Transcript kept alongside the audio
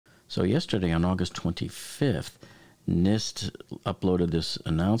So yesterday on August 25th, NIST uploaded this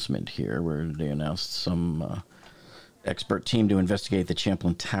announcement here where they announced some expert team to investigate the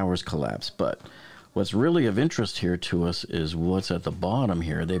Champlain Towers collapse. But what's really of interest here to us is what's at the bottom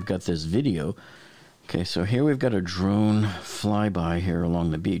here. They've got this video. Okay, so here we've got a drone flyby here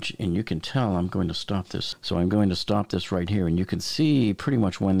along the beach, and you can tell I'm going to stop this. So I'm going to stop this right here, and you can see pretty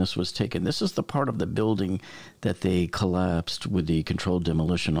much when this was taken. This is the part of the building that they collapsed with the controlled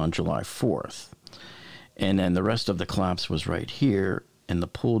demolition on July 4th. And then the rest of the collapse was right here, and the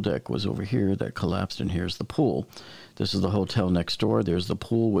pool deck was over here that collapsed, and here's the pool. This is the hotel next door. There's the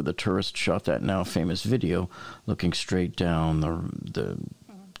pool where the tourist shot that now famous video looking straight down the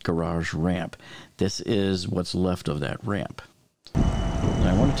garage ramp. This is what's left of that ramp.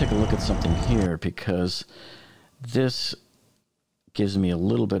 Now I want to take a look at something here because this gives me a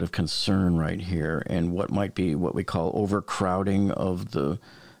little bit of concern right here and what might be what we call overcrowding of the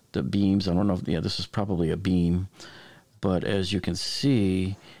beams. I don't know if, yeah, this is probably a beam, but as you can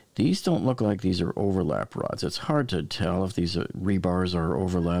see, these don't look like these are overlap rods. It's hard to tell if these rebars are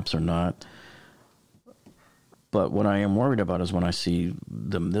overlaps or not. But what I am worried about is when I see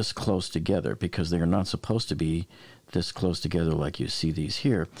them this close together, because they are not supposed to be this close together like you see these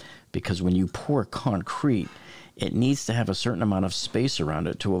here. Because when you pour concrete, it needs to have a certain amount of space around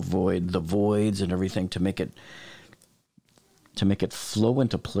it to avoid the voids and everything, to make it flow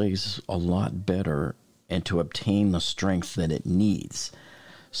into place a lot better and to obtain the strength that it needs.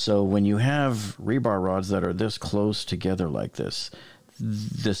 So when you have rebar rods that are this close together like this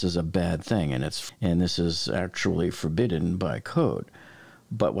is a bad thing, and this is actually forbidden by code.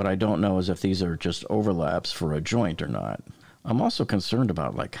 But what I don't know is if these are just overlaps for a joint or not. I'm also concerned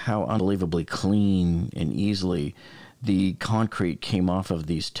about like how unbelievably clean and easily the concrete came off of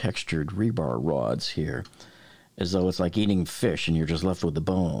these textured rebar rods here, as though it's like eating fish and you're just left with the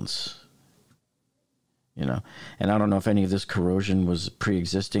bones. You know, and I don't know if any of this corrosion was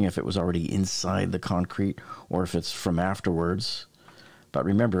pre-existing, if it was already inside the concrete, or if it's from afterwards. But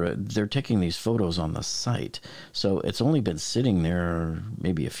remember, they're taking these photos on the site, so it's only been sitting there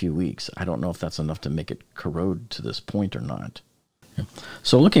maybe a few weeks. I don't know if that's enough to make it corrode to this point or not.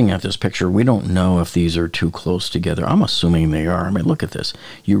 So looking at this picture, we don't know if these are too close together. I'm assuming they are. I mean, look at this.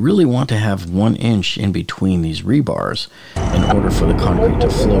 You really want to have 1 inch in between these rebars in order for the concrete to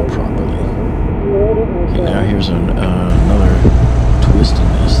flow properly. Okay, now here's another twist in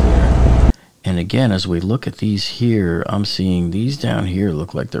this there. And again, as we look at these here, I'm seeing these down here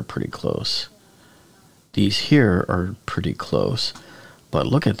look like they're pretty close. These here are pretty close. But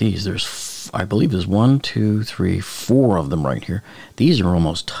look at these. There's, I believe there's 1, 2, 3, 4 of them right here. These are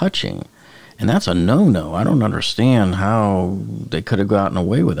almost touching. And that's a no-no. I don't understand how they could have gotten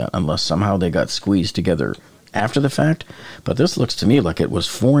away with that unless somehow they got squeezed together after the fact. But this looks to me like it was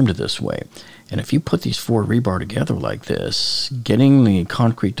formed this way. And if you put these 4 rebar together like this, getting the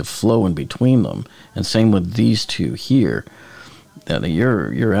concrete to flow in between them, and same with these two here,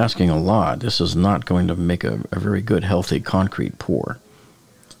 you're asking a lot. This is not going to make a very good, healthy concrete pour.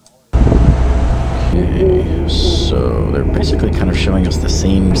 Okay, so they're basically kind of showing us the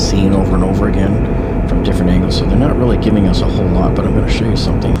same scene over and over again from different angles. So they're not really giving us a whole lot, but I'm going to show you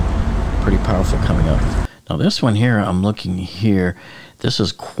something pretty powerful coming up. Now this one here, I'm looking here. This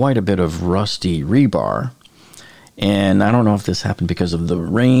is quite a bit of rusty rebar, and I don't know if this happened because of the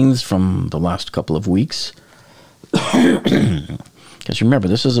rains from the last couple of weeks. Because remember,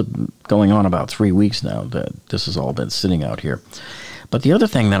 this is going on about 3 weeks now that this has all been sitting out here. But the other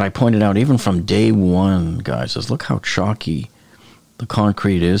thing that I pointed out even from day one, guys, is look how chalky the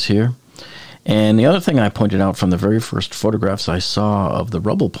concrete is here. And the other thing I pointed out from the very first photographs I saw of the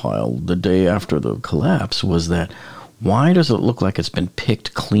rubble pile the day after the collapse was that why does it look like it's been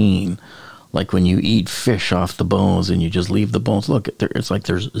picked clean? Like when you eat fish off the bones and you just leave the bones. Look, it's like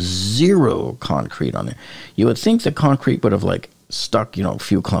there's zero concrete on there. You would think the concrete would have like stuck, you know, a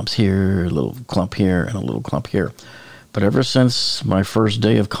few clumps here, a little clump here, and a little clump here. But ever since my first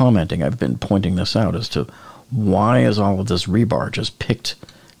day of commenting, I've been pointing this out as to why is all of this rebar just picked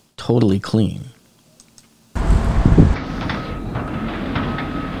totally clean.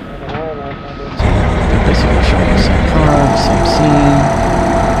 Basically showing the same car, the same scene,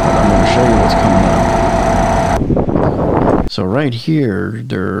 but I'm going to show you what's coming up. So right here,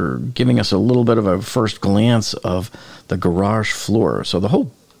 they're giving us a little bit of a first glance of the garage floor. So the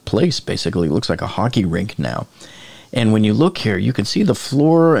whole place basically looks like a hockey rink now. And when you look here, you can see the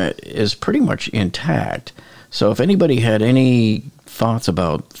floor is pretty much intact. So if anybody had any thoughts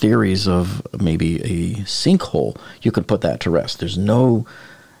about theories of maybe a sinkhole, you could put that to rest. There's no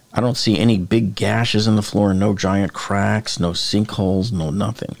I don't see any big gashes in the floor, no giant cracks, no sinkholes, no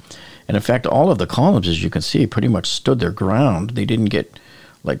nothing. And in fact, all of the columns, as you can see, pretty much stood their ground. They didn't get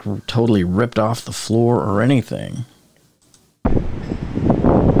like totally ripped off the floor or anything.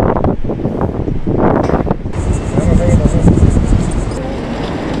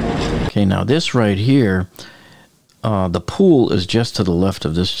 Okay, now this right here, the pool is just to the left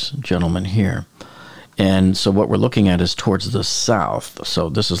of this gentleman here. And so what we're looking at is towards the south. So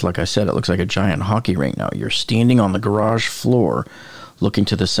this is, like I said, it looks like a giant hockey rink now. You're standing on the garage floor looking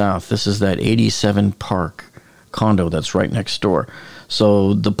to the south. This is that 87 Park condo that's right next door.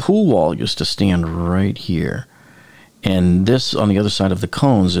 So the pool wall used to stand right here. And this, on the other side of the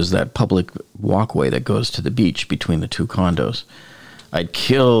cones, is that public walkway that goes to the beach between the two condos. I'd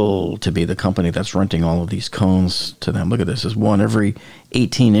kill to be the company that's renting all of these cones to them. Look at this. There's one every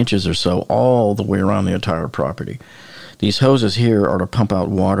 18 inches or so all the way around the entire property. These hoses here are to pump out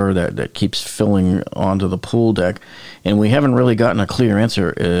water that keeps filling onto the pool deck. And we haven't really gotten a clear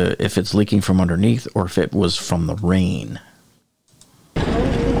answer if it's leaking from underneath or if it was from the rain.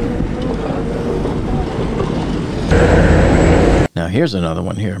 Now here's another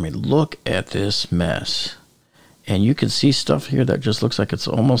one here. I mean, look at this mess. And you can see stuff here that just looks like it's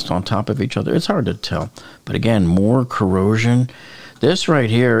almost on top of each other. It's hard to tell. But again, more corrosion. This right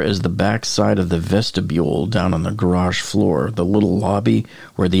here is the back side of the vestibule down on the garage floor, the little lobby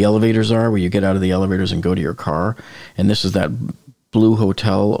where the elevators are, where you get out of the elevators and go to your car. And this is that Blue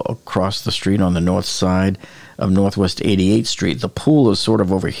Hotel across the street on the north side of Northwest 88th Street. The pool is sort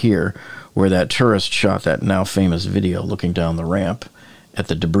of over here where that tourist shot that now famous video looking down the ramp at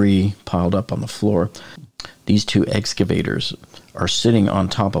the debris piled up on the floor. These two excavators are sitting on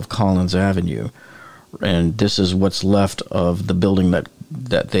top of Collins Avenue, and this is what's left of the building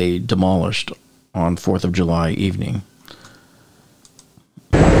that they demolished on 4th of July evening.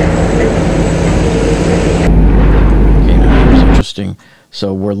 Okay, now here's interesting.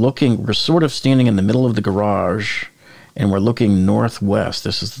 So we're sort of standing in the middle of the garage, and we're looking northwest.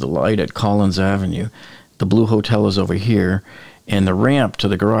 This is the light at Collins Avenue. The Blue Hotel is over here. And the ramp to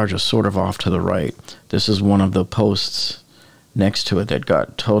the garage is sort of off to the right. This is one of the posts next to it that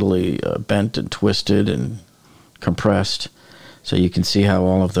got totally bent and twisted and compressed. So you can see how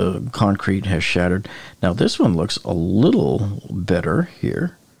all of the concrete has shattered. Now this one looks a little better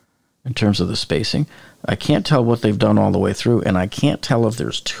here in terms of the spacing. I can't tell what they've done all the way through, and I can't tell if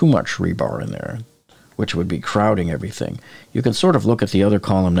there's too much rebar in there, which would be crowding everything. You can sort of look at the other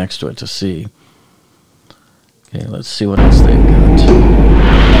column next to it to see. Okay, let's see what else they've got.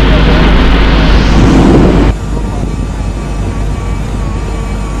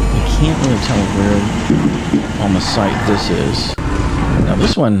 You can't really tell where on the site this is. Now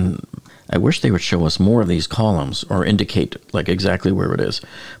this one, I wish they would show us more of these columns or indicate like exactly where it is.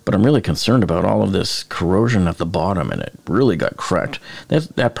 But I'm really concerned about all of this corrosion at the bottom, and it really got cracked.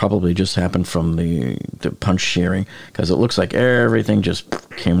 That probably just happened from the punch shearing, because it looks like everything just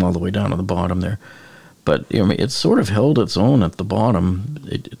came all the way down to the bottom there. But I mean, it sort of held its own at the bottom.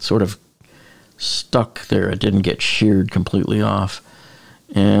 It sort of stuck there. It didn't get sheared completely off.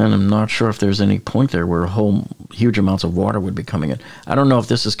 And I'm not sure if there's any point there where huge amounts of water would be coming in. I don't know if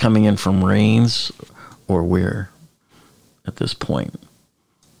this is coming in from rains or where at this point.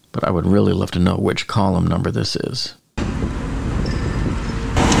 But I would really love to know which column number this is.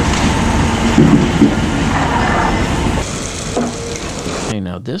 Okay,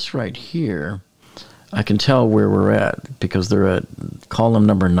 now this right here, I can tell where we're at because they're at column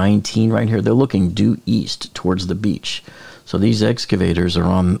number 19 right here. They're looking due east towards the beach. So these excavators are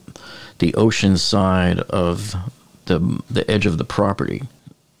on the ocean side of the edge of the property.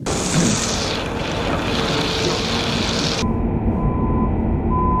 I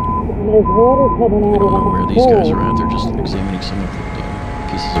don't know where these guys are at. They're just examining some of the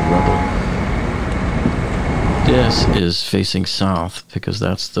pieces of rubble. This is facing south because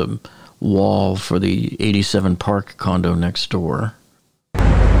that's the wall for the 87 Park condo next door.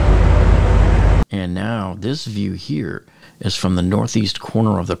 And now this view here is from the northeast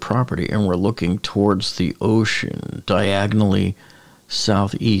corner of the property, and we're looking towards the ocean, diagonally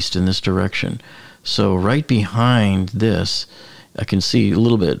southeast in this direction. So right behind this, I can see a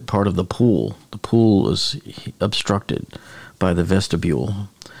little bit part of the pool. The pool is obstructed by the vestibule,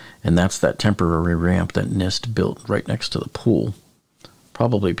 and that's that temporary ramp that NIST built right next to the pool.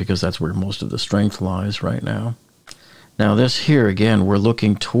 Probably because that's where most of the strength lies right now. Now this here, again, we're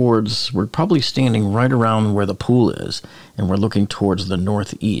probably standing right around where the pool is, and we're looking towards the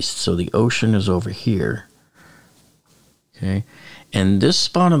northeast. So the ocean is over here. Okay. And this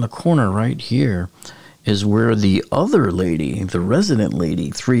spot in the corner right here is where the other lady, the resident lady,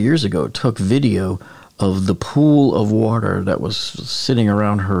 3 years ago took video of the pool of water that was sitting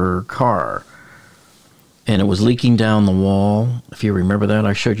around her car. And it was leaking down the wall. If you remember that,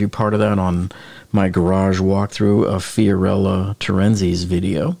 I showed you part of that on my garage walkthrough of Fiorella Terenzi's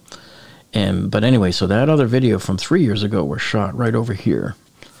video. But anyway, so that other video from 3 years ago was shot right over here.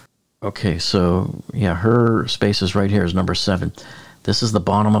 Okay, so yeah, her space is right here, is number 7. This is the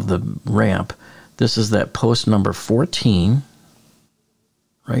bottom of the ramp. This is that post number 14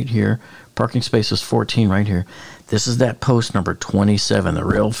 right here. Parking space is 14 right here. This is that post number 27, the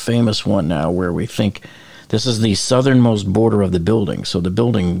real famous one now, where we think this is the southernmost border of the building. So the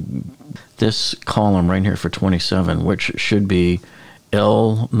building, this column right here for 27, which should be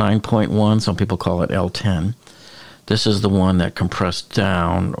L9.1, some people call it L10. This is the one that compressed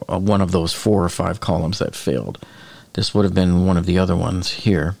down, one of those 4 or 5 columns that failed. This would have been one of the other ones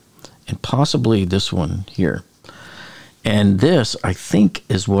here, and possibly this one here. And this, I think,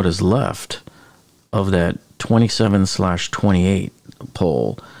 is what is left of that 27/28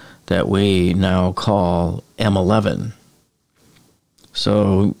 pole that we now call M11.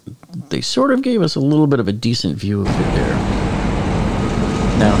 So they sort of gave us a little bit of a decent view of it there.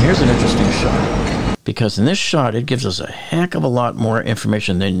 Now, here's an interesting shot, because in this shot, it gives us a heck of a lot more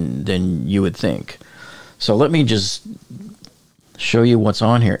information than you would think. So let me just show you what's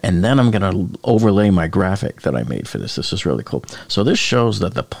on here, and then I'm going to overlay my graphic that I made for this. This is really cool. So this shows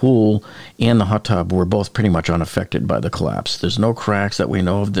that the pool and the hot tub were both pretty much unaffected by the collapse. There's no cracks that we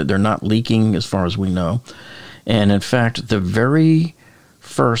know of. They're not leaking as far as we know. And in fact, the very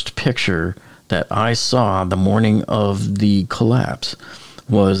first picture that I saw the morning of the collapse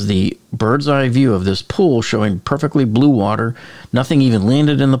was the bird's eye view of this pool showing perfectly blue water. Nothing even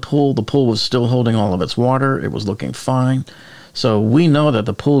landed in the pool. The pool was still holding all of its water. It was looking fine. So we know that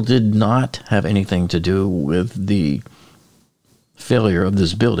the pool did not have anything to do with the failure of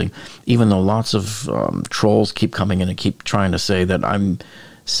this building, even though lots of trolls keep coming in and keep trying to say that I'm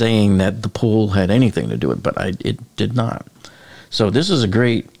saying that the pool had anything to do with it, but it did not. So this is a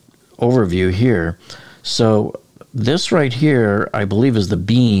great overview here. So this right here, I believe, is the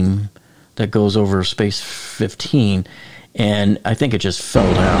beam that goes over space 15, and I think it just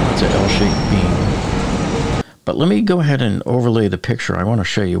fell down. It's an L-shaped beam. But let me go ahead and overlay the picture. I want to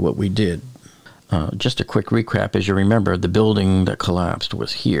show you what we did. Just a quick recap. As you remember, the building that collapsed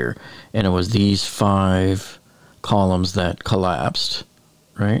was here, and it was these 5 columns that collapsed,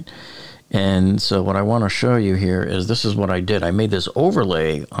 right? And so what I want to show you here is this is what I did. I made this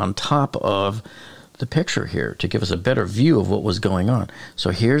overlay on top of the picture here to give us a better view of what was going on.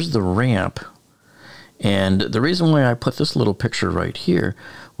 So here's the ramp, and the reason why I put this little picture right here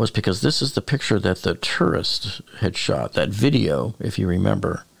was because this is the picture that the tourist had shot, that video, if you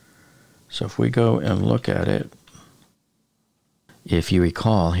remember. So if we go and look at it, if you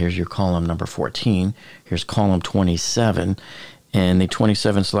recall, here's your column number 14, here's column 27, and the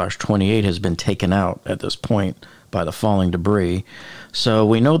 27/28 has been taken out at this point by the falling debris. So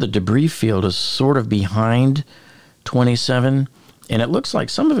we know the debris field is sort of behind 27, and it looks like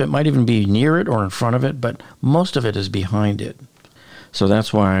some of it might even be near it or in front of it, but most of it is behind it. So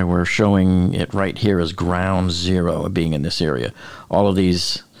that's why we're showing it right here as ground zero, being in this area. All of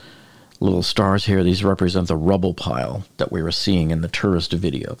these little stars here, these represent the rubble pile that we were seeing in the tourist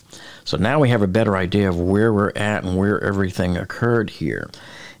video. So now we have a better idea of where we're at and where everything occurred here.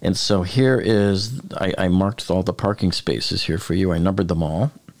 And so here is, I marked all the parking spaces here for you. I numbered them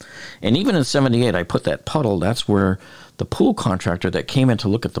all. And even in 78, I put that puddle. That's where the pool contractor that came in to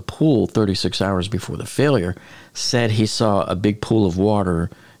look at the pool 36 hours before the failure said he saw a big pool of water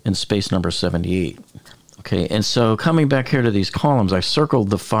in space number 78. Okay, and so coming back here to these columns, I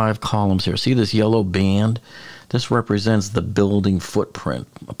circled the 5 columns here. See this yellow band? This represents the building footprint,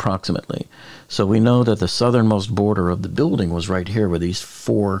 approximately. So we know that the southernmost border of the building was right here where these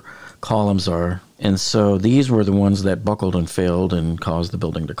 4 columns are. And so these were the ones that buckled and failed and caused the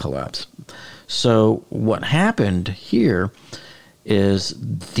building to collapse. So what happened here is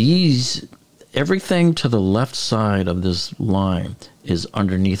everything to the left side of this line is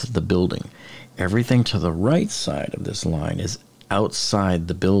underneath the building. Everything to the right side of this line is outside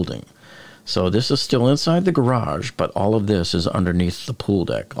the building. So this is still inside the garage, but all of this is underneath the pool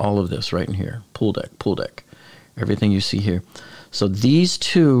deck. All of this right in here, pool deck. Everything you see here. So these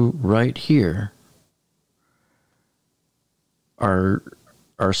 2 right here are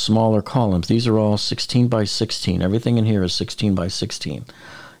smaller columns. These are all 16 by 16. Everything in here is 16 by 16.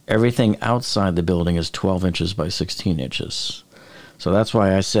 Everything outside the building is 12 inches by 16 inches. So that's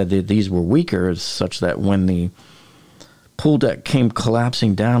why I said that these were weaker, such that when the pool deck came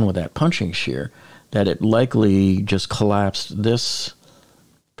collapsing down with that punching shear, that it likely just collapsed this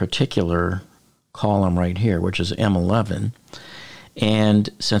particular column right here, which is M11. And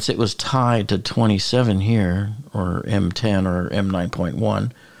since it was tied to 27 here, or M10 or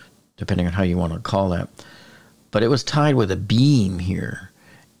M9.1, depending on how you want to call that, but it was tied with a beam here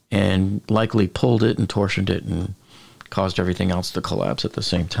and likely pulled it and torsioned it and caused everything else to collapse at the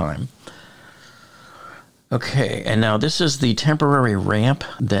same time. Okay, and now this is the temporary ramp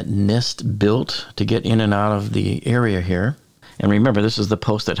that NIST built to get in and out of the area here. And remember, this is the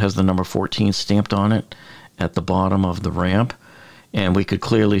post that has the number 14 stamped on it at the bottom of the ramp. And we could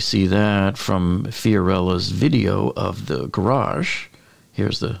clearly see that from Fiorella's video of the garage.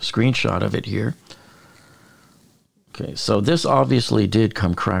 Here's the screenshot of it here. Okay, so this obviously did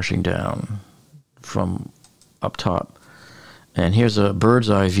come crashing down from up top. And here's a bird's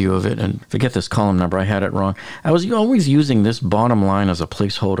eye view of it. And forget this column number, I had it wrong. I was always using this bottom line as a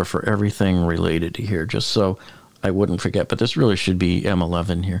placeholder for everything related to here, just so I wouldn't forget. But this really should be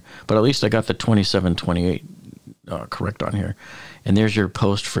M11 here. But at least I got the 27, 28 correct on here. And there's your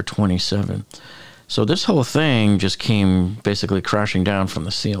post for 27. So this whole thing just came basically crashing down from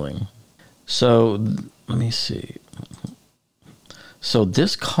the ceiling. So let me see. So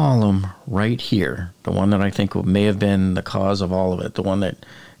this column right here, the one that I think may have been the cause of all of it, the one that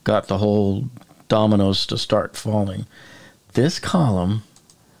got the whole dominoes to start falling, this column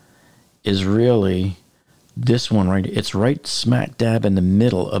is really this one right. It's right smack dab in the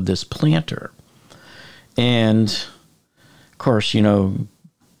middle of this planter. And of course, you know,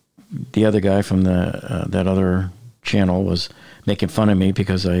 the other guy from the that other channel was making fun of me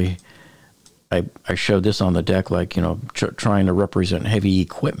because I showed this on the deck, like, you know, trying to represent heavy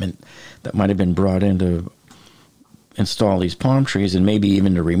equipment that might have been brought in to install these palm trees and maybe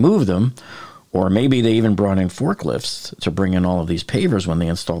even to remove them. Or maybe they even brought in forklifts to bring in all of these pavers when they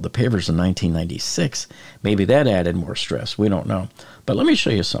installed the pavers in 1996. Maybe that added more stress. We don't know. But let me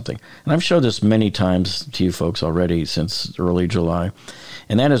show you something. And I've showed this many times to you folks already since early July.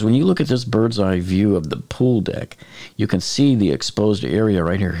 And that is when you look at this bird's eye view of the pool deck, you can see the exposed area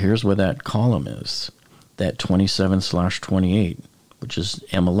right here. Here's where that column is, that 27/28, which is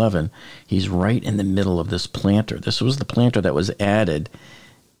M11. He's right in the middle of this planter. This was the planter that was added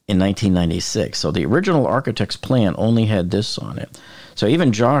in 1996. So the original architect's plan only had this on it. So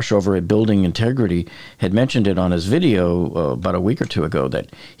even Josh over at Building Integrity had mentioned it on his video about a week or two ago that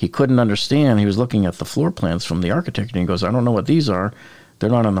he couldn't understand. He was looking at the floor plans from the architect and he goes, I don't know what these are. They're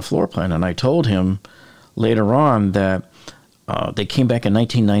not on the floor plan. And I told him later on that they came back in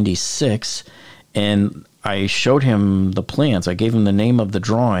 1996 and I showed him the plans. I gave him the name of the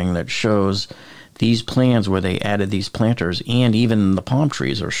drawing that shows these plans where they added these planters, and even the palm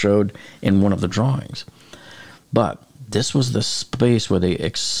trees are showed in one of the drawings. But this was the space where they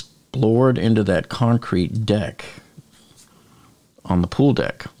explored into that concrete deck on the pool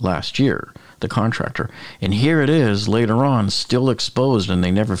deck last year, the contractor. And here it is later on, still exposed, and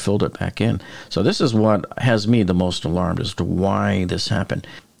they never filled it back in. So this is what has me the most alarmed as to why this happened.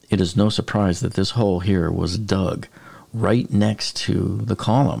 It is no surprise that this hole here was dug right next to the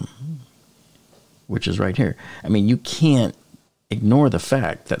column, which is right here. I mean, you can't ignore the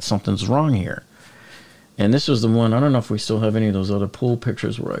fact that something's wrong here. And this was the one, I don't know if we still have any of those other pool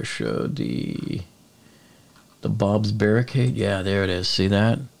pictures where I showed the Bob's barricade. Yeah, there it is. See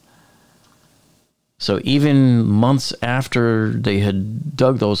that? So even months after they had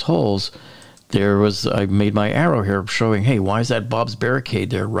dug those holes, there was, I made my arrow here showing, hey, why is that Bob's barricade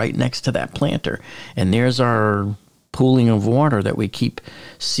there right next to that planter? And there's our pooling of water that we keep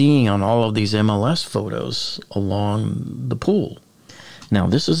seeing on all of these MLS photos along the pool. Now,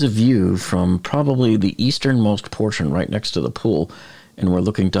 this is a view from probably the easternmost portion right next to the pool, and we're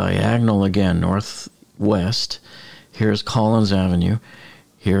looking diagonal again, northwest. Here's Collins Avenue.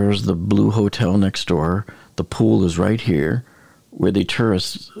 Here's the Blue Hotel next door. The pool is right here, where the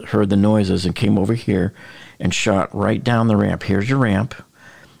tourists heard the noises and came over here and shot right down the ramp. Here's your ramp.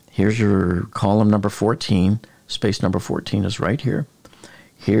 Here's your column number 14. Space number 14 is right here.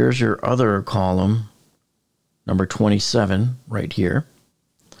 Here's your other column, number 27, right here.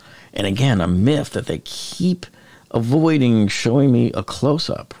 And again, a myth that they keep avoiding showing me a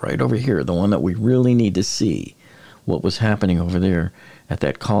close-up right over here, the one that we really need to see what was happening over there at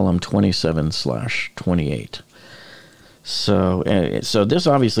that column 27/28. So this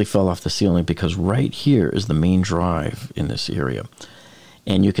obviously fell off the ceiling because right here is the main drive in this area.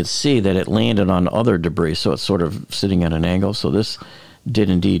 And you could see that it landed on other debris, so it's sort of sitting at an angle. So this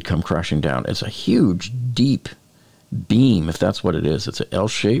did indeed come crashing down. It's a huge, deep beam, if that's what it is. It's an L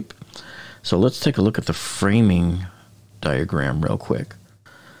shape. So let's take a look at the framing diagram real quick.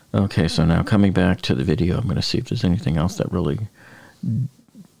 Okay, so now coming back to the video, I'm going to see if there's anything else that really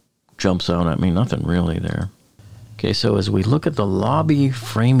jumps out at me. Nothing really there. Okay, so as we look at the lobby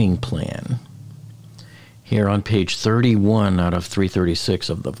framing plan, here on page 31 out of 336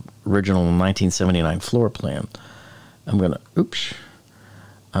 of the original 1979 floor plan, I'm going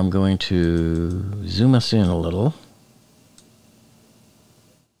to zoom us in a little.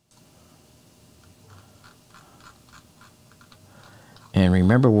 And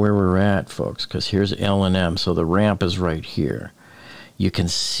remember where we're at, folks, because here's L and M, so the ramp is right here. You can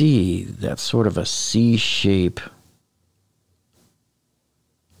see that sort of a C shape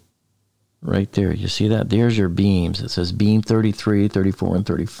right there. You see that? There's your beams. It says beam 33, 34, and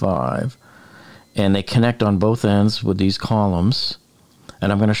 35. And they connect on both ends with these columns.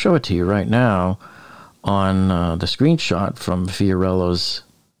 And I'm going to show it to you right now on the screenshot from Fiorello's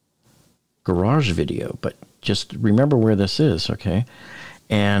garage video. But just remember where this is, okay?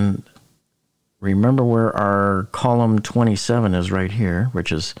 And remember where our column 27 is right here,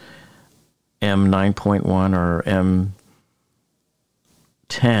 which is M9.1 or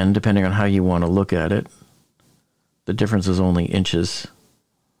M10, depending on how you want to look at it. The difference is only inches.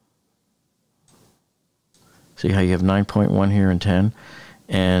 See how you have 9.1 here and 10,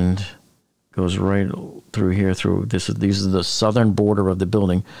 and goes right through here. These are the southern border of the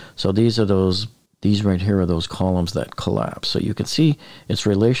building. So these right here are those columns that collapse. So you can see its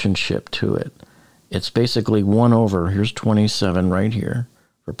relationship to it. It's basically 1 over. Here's 27 right here.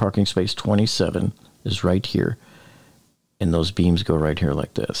 For parking space 27 is right here. And those beams go right here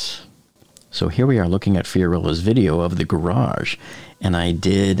like this. So here we are looking at Fiorella's video of the garage. And I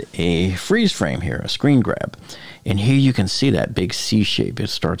did a freeze frame here, a screen grab. And here you can see that big C shape. It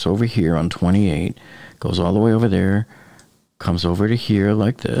starts over here on 28, goes all the way over there, comes over to here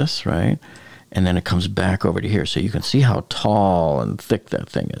like this, right? And then it comes back over to here. So you can see how tall and thick that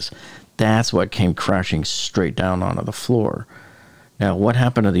thing is. That's what came crashing straight down onto the floor. Now, what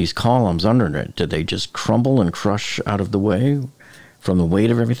happened to these columns under it? Did they just crumble and crush out of the way from the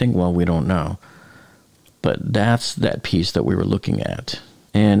weight of everything? Well, we don't know. But that's that piece that we were looking at.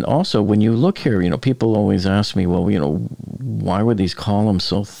 And also, when you look here, people always ask me, well, why were these columns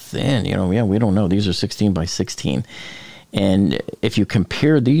so thin? Yeah, we don't know. These are 16 by 16. And if you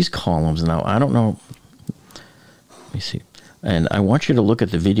compare these columns now, I don't know. Let me see. And I want you to look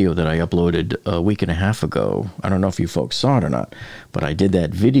at the video that I uploaded a week and a half ago. I don't know if you folks saw it or not, but I did that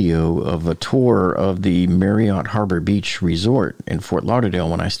video of a tour of the Marriott Harbor Beach Resort in Fort Lauderdale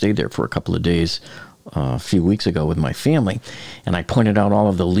when I stayed there for a couple of days a few weeks ago with my family. And I pointed out all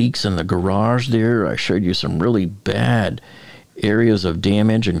of the leaks in the garage there. I showed you some really bad areas of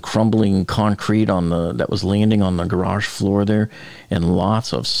damage and crumbling concrete that was landing on the garage floor there, and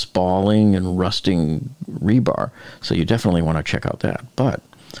lots of spalling and rusting rebar. So you definitely want to check out that. But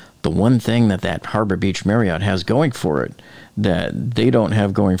the one thing that Harbor Beach Marriott has going for it that they don't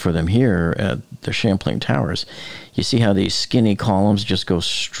have going for them here at the Champlain Towers, you see how these skinny columns just go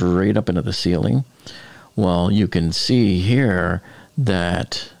straight up into the ceiling? Well, you can see here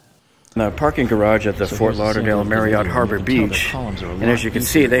that the parking garage at the Fort Lauderdale Marriott Harbor Beach, and as you can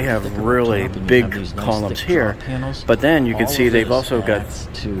see, they have really big columns here, but then you can see they've also got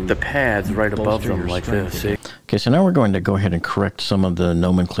the pads right above them like this. Okay, so now we're going to go ahead and correct some of the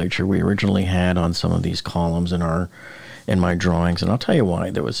nomenclature we originally had on some of these columns in my drawings, and I'll tell you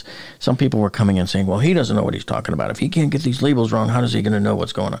why. There was some people were coming in saying, well, he doesn't know what he's talking about. If he can't get these labels wrong, how is he going to know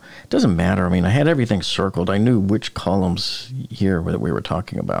what's going on? It doesn't matter. I mean, I had everything circled. I knew which columns here that we were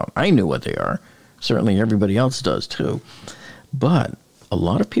talking about. I knew what they are. Certainly everybody else does too. But a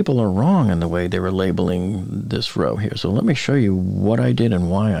lot of people are wrong in the way they were labeling this row here. So let me show you what I did and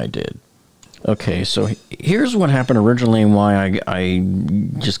why I did. Okay, so here's what happened originally and why I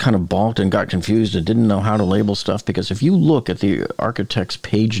just kind of balked and got confused and didn't know how to label stuff. Because if you look at the architect's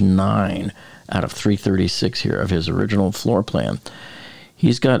page 9 out of 336 here of his original floor plan,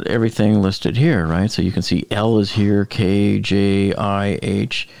 he's got everything listed here, right? So you can see L is here, K, J, I,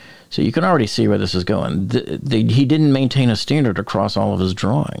 H. So you can already see where this is going. He didn't maintain a standard across all of his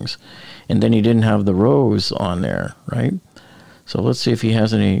drawings. And then he didn't have the rows on there, right? So let's see if he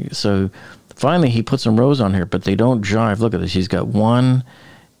has any. So finally, he put some rows on here, but they don't jive. Look at this. He's got 1,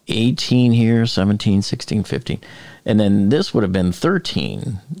 18 here, 17, 16, 15. And then this would have been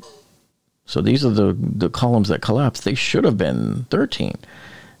 13. So these are the columns that collapse. They should have been 13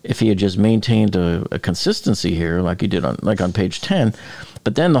 if he had just maintained a consistency here like he did on page 10.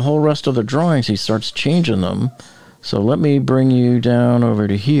 But then the whole rest of the drawings, he starts changing them. So let me bring you down over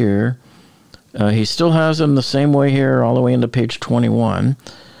to here. He still has them the same way here all the way into page 21.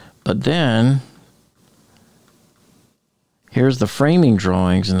 But then Here's the framing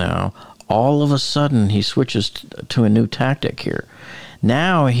drawings now. All of a sudden, he switches to a new tactic here.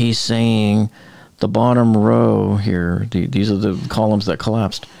 Now he's saying the bottom row here, these are the columns that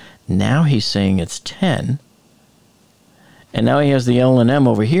collapsed. Now he's saying it's 10. And now he has the L and M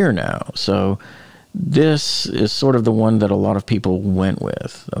over here now. So this is sort of the one that a lot of people went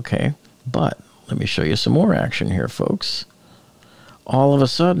with, okay? But let me show you some more action here, folks. All of a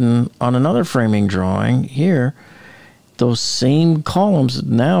sudden, on another framing drawing here, those same columns,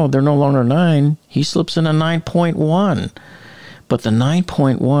 now they're no longer 9. He slips in a 9.1. But the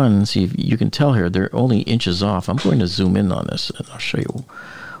 9.1, see, you can tell here, they're only inches off. I'm going to zoom in on this, and I'll show you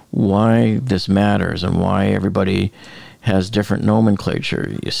why this matters and why everybody has different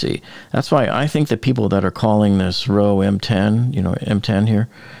nomenclature, you see. That's why I think the people that are calling this row M10, you know, M10 here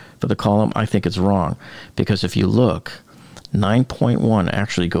for the column, I think it's wrong. Because if you look, 9.1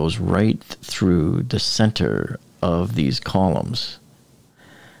 actually goes right through the center of these columns.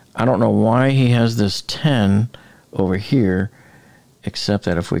 I don't know why he has this 10 over here, except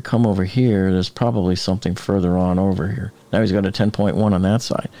that if we come over here, there's probably something further on over here. Now he's got a 10.1 on that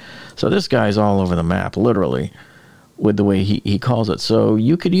side. So this guy's all over the map, literally, with the way he calls it. So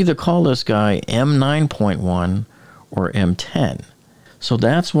you could either call this guy M9.1 or M10. So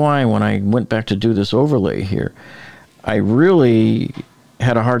that's why when I went back to do this overlay here, I really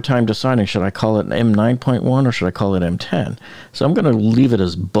had a hard time deciding, should I call it M9.1 or should I call it M10? So I'm going to leave it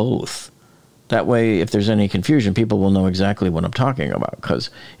as both. That way, if there's any confusion, people will know exactly what I'm talking about. Because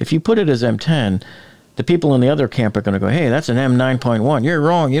if you put it as M10, the people in the other camp are going to go, hey, that's an M9.1. You're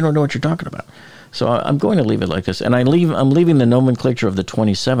wrong. You don't know what you're talking about. So I'm going to leave it like this. And I'm leaving the nomenclature of the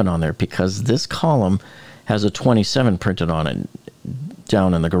 27 on there because this column has a 27 printed on it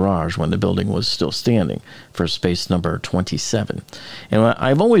down in the garage when the building was still standing for space number 27. And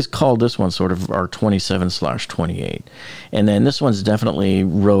I've always called this one sort of our 27/28. And then this one's definitely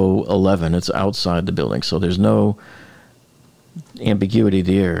row 11. It's outside the building, so there's no ambiguity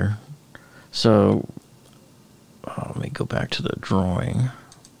there. So let me go back to the drawing.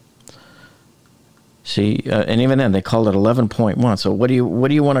 See, and even then they called it 11.1. So what do you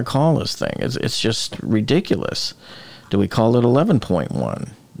want to call this thing? It's just ridiculous. Do we call it 11.1,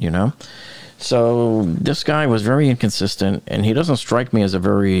 you know? So this guy was very inconsistent, and he doesn't strike me as a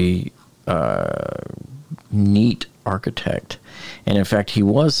very neat architect. And in fact, he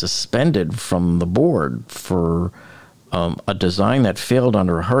was suspended from the board for a design that failed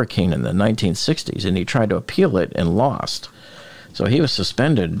under a hurricane in the 1960s, and he tried to appeal it and lost. So he was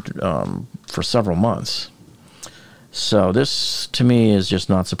suspended for several months. So this, to me, is just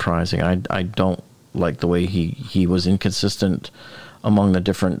not surprising. I don't like the way he was inconsistent among the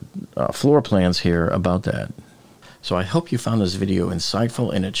different floor plans here about that. So I hope you found this video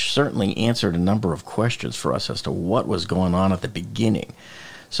insightful, and it certainly answered a number of questions for us as to what was going on at the beginning.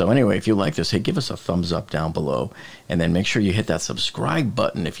 So anyway, if you like this, hey, give us a thumbs up down below, and then make sure you hit that subscribe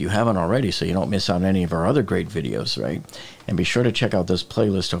button if you haven't already so you don't miss out on any of our other great videos, right? And be sure to check out this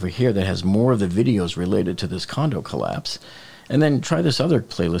playlist over here that has more of the videos related to this condo collapse. And then try this other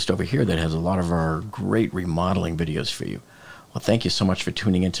playlist over here that has a lot of our great remodeling videos for you. Well, thank you so much for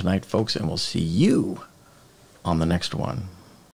tuning in tonight, folks, and we'll see you on the next one.